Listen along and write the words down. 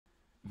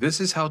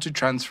This is how to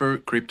transfer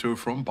crypto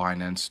from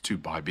Binance to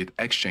Bybit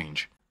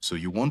exchange. So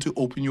you want to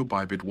open your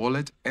Bybit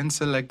wallet and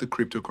select the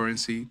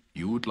cryptocurrency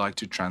you would like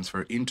to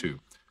transfer into.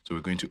 So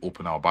we're going to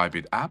open our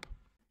Bybit app.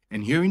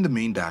 And here in the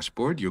main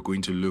dashboard, you're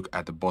going to look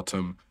at the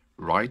bottom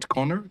right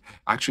corner.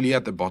 Actually,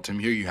 at the bottom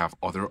here, you have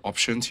other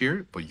options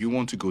here, but you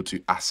want to go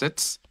to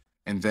assets.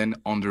 And then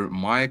under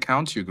my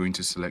account, you're going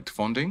to select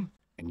funding.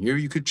 And here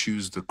you could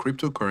choose the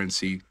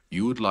cryptocurrency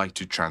you would like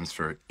to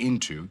transfer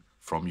into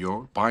from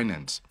your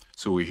Binance.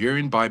 So we're here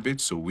in Bybit,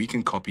 so we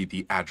can copy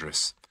the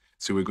address.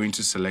 So we're going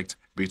to select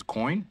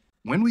Bitcoin.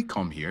 When we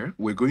come here,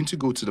 we're going to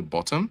go to the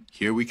bottom.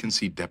 Here we can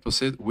see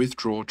deposit,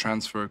 withdraw,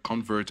 transfer,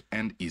 convert,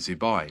 and easy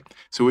buy.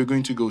 So we're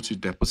going to go to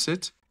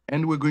deposit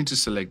and we're going to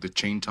select the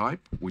chain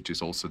type, which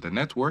is also the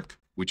network,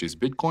 which is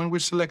Bitcoin we're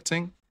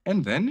selecting.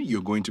 And then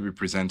you're going to be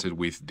presented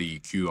with the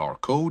QR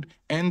code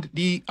and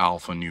the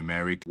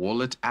alphanumeric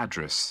wallet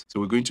address. So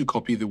we're going to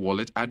copy the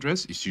wallet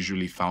address. It's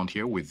usually found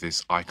here with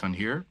this icon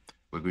here.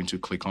 We're going to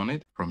click on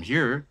it. From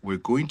here, we're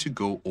going to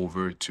go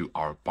over to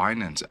our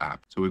Binance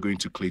app. So we're going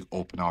to click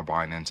open our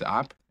Binance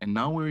app. And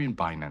now we're in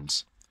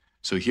Binance.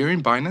 So here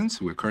in Binance,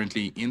 we're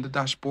currently in the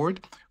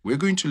dashboard. We're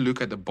going to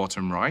look at the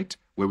bottom right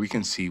where we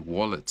can see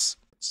wallets.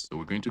 So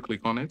we're going to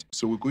click on it.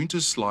 So we're going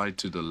to slide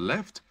to the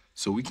left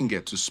so we can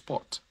get to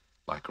spot,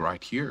 like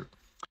right here.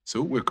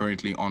 So we're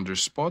currently under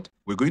spot.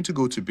 We're going to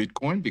go to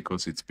Bitcoin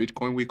because it's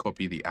Bitcoin. We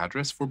copy the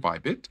address for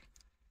Bybit.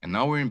 And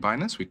now we're in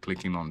Binance. We're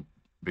clicking on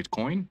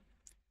Bitcoin.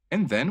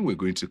 And then we're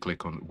going to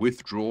click on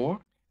withdraw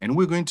and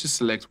we're going to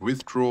select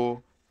withdraw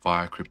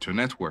via crypto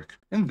network.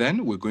 And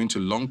then we're going to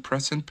long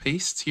press and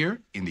paste here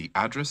in the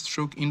address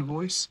stroke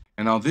invoice.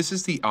 And now this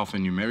is the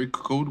alphanumeric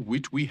code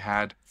which we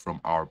had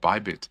from our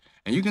Bybit.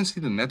 And you can see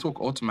the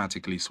network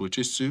automatically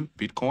switches to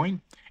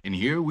Bitcoin. And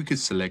here we could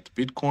select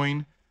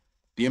Bitcoin,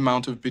 the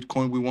amount of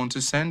Bitcoin we want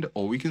to send,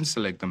 or we can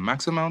select the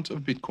max amount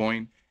of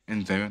Bitcoin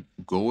and then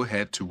go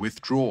ahead to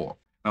withdraw.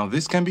 Now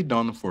this can be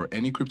done for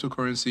any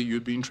cryptocurrency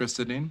you'd be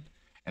interested in.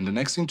 And the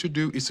next thing to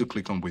do is to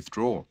click on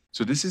withdraw.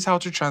 So this is how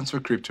to transfer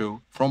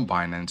crypto from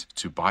Binance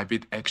to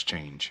Bybit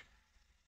exchange.